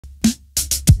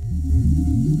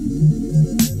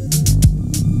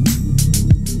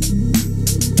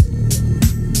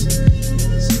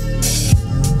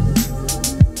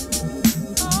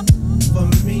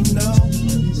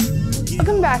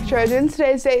Trojans.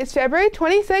 Today's date is February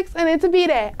 26th and it's a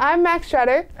B-Day. I'm Max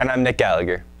Treder. And I'm Nick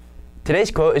Gallagher.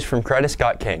 Today's quote is from Cortes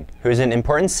Scott King, who is an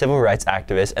important civil rights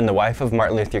activist and the wife of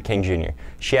Martin Luther King Jr.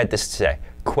 She had this to say,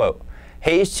 quote,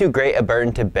 "Hate is too great a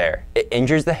burden to bear. It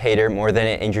injures the hater more than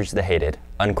it injures the hated,"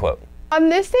 unquote. On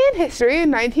this day in history, in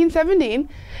 1917,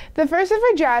 the first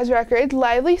ever jazz record,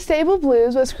 Lively Stable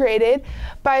Blues, was created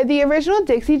by the original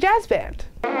Dixie Jazz Band.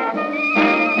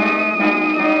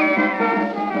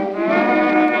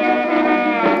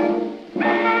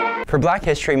 For Black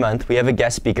History Month, we have a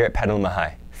guest speaker at Petaluma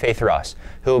High, Faith Ross,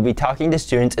 who will be talking to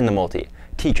students in the multi.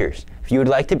 Teachers, if you would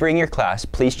like to bring your class,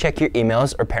 please check your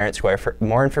emails or Parent Square for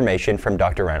more information from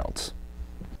Dr. Reynolds.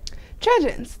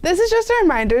 Trojans, this is just a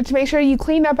reminder to make sure you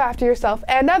clean up after yourself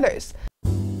and others.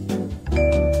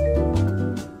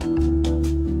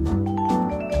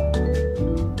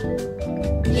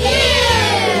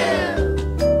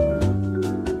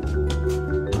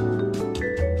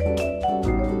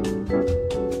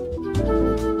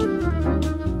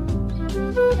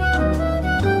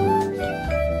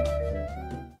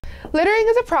 Littering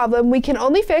is a problem we can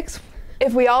only fix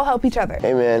if we all help each other.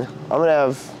 Hey man, I'm gonna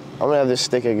have this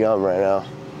stick of gum right now.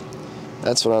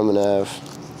 That's what I'm gonna have.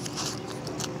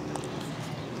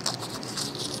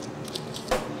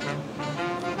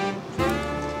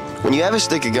 When you have a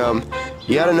stick of gum,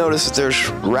 you gotta notice that there's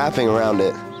wrapping around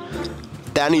it.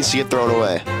 That needs to get thrown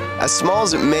away. As small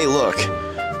as it may look,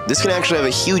 this can actually have a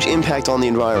huge impact on the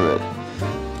environment.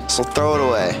 So throw it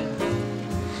away.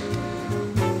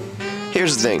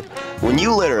 Here's the thing, when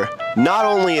you litter, not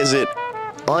only is it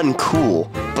uncool,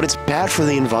 but it's bad for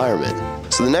the environment.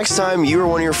 So the next time you or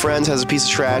one of your friends has a piece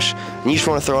of trash and you just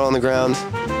want to throw it on the ground,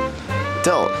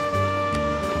 don't.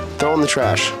 Throw it in the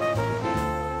trash.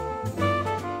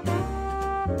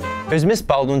 It was Miss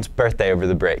Baldwin's birthday over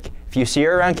the break. If you see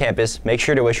her around campus, make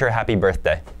sure to wish her a happy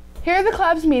birthday. Here are the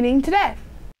club's meeting today.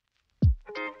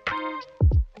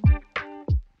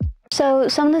 So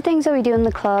some of the things that we do in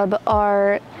the club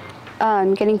are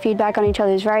getting feedback on each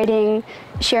other's writing,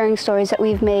 sharing stories that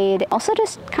we've made, also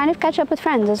just kind of catch up with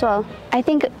friends as well. I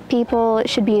think people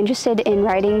should be interested in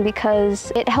writing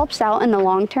because it helps out in the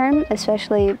long term,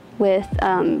 especially with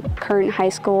current high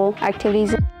school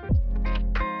activities.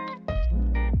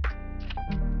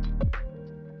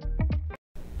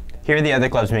 Here are the other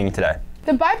clubs meeting today.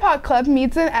 The BIPOC Club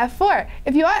meets in F4.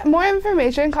 If you want more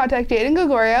information, contact Jaden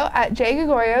Gregorio at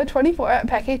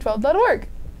jgregorio24@pek12.org.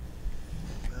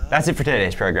 That's it for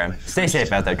today's program. Stay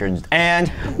safe out there,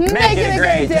 and make it a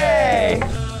great day!